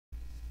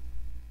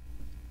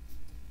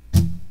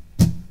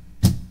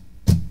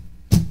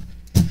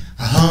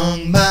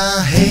hung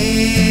my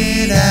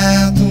head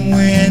out the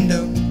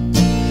window,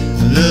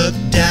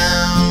 looked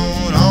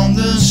down on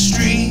the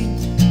street.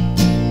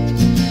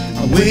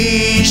 I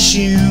wish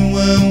you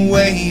were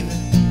waving,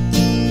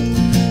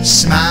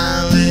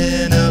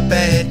 smiling up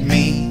at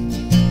me.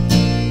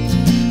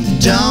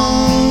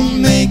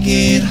 Don't make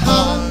it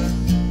hard,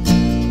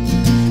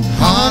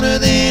 harder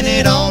than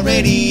it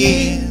already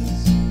is.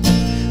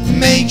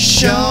 Make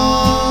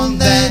sure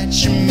that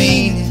you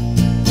mean it.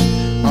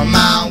 Are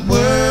my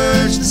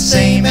words the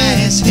same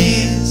as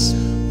his?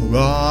 Or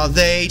are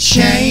they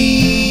changing?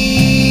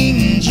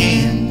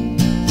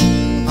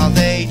 Are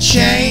they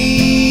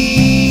changing?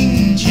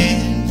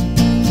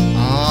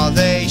 Are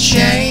they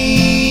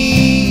changing?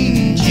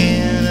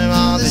 Or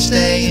are they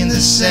staying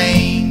the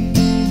same?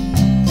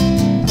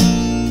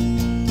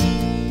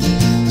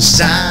 The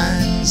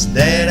signs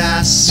that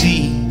I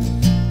see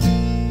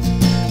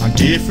are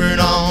different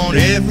on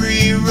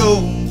every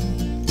road.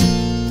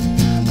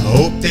 I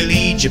hope they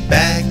lead you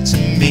back to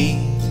me.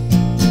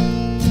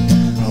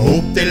 I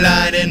hope they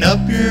lighten up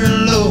your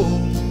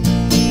load.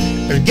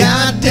 But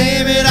God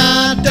damn it,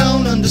 I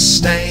don't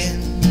understand.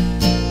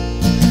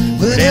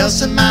 What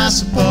else am I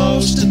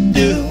supposed to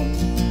do?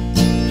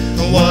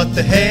 What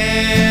the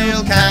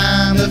hell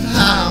kind of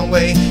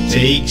highway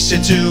takes you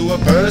to a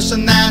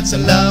person that's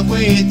in love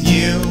with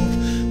you?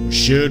 Or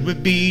should we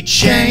be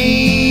changing?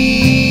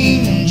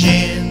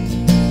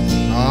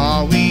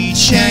 Are we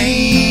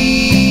changing?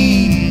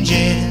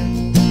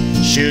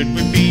 Should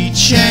we be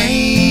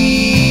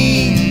changing,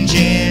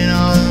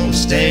 or are we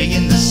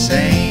staying the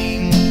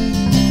same?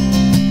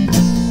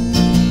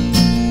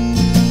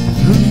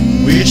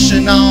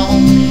 Wishing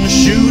on a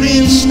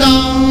shooting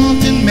star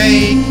can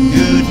make a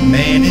good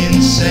man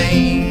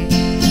insane.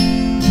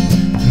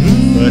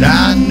 But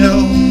I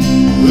know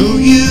who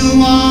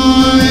you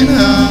are, and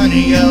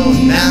honey, you're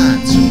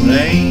not to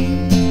blame.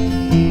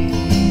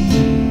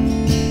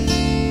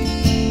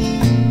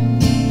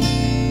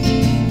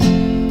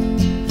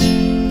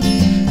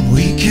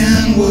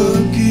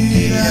 Work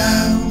it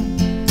out.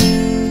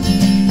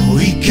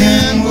 We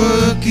can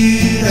work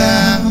it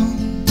out.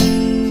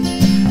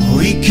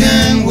 We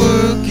can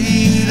work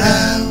it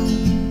out.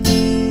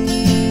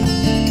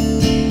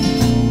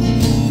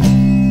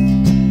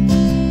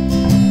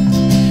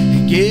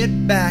 And get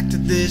back to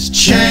this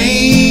changing.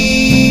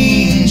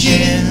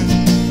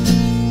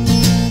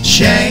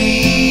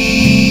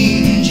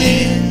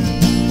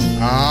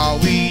 Are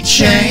we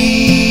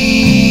changing,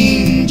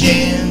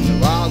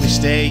 or are we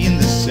staying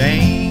the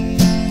same?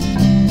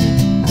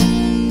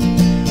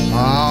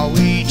 Are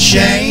we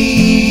changing?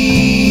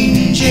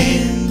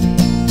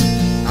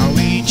 Are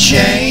we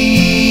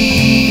changing?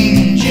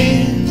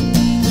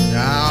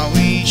 Are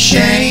we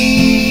changing?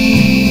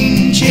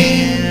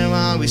 Or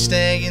are we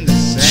staying the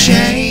same?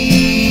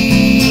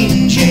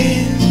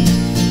 Changing.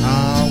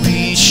 Are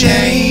we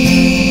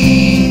changing?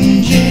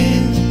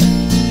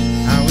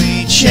 Are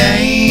we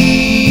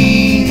changing?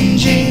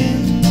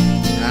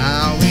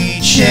 Are we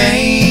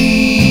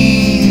changing?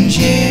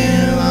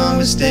 Or are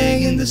we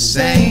staying the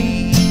same?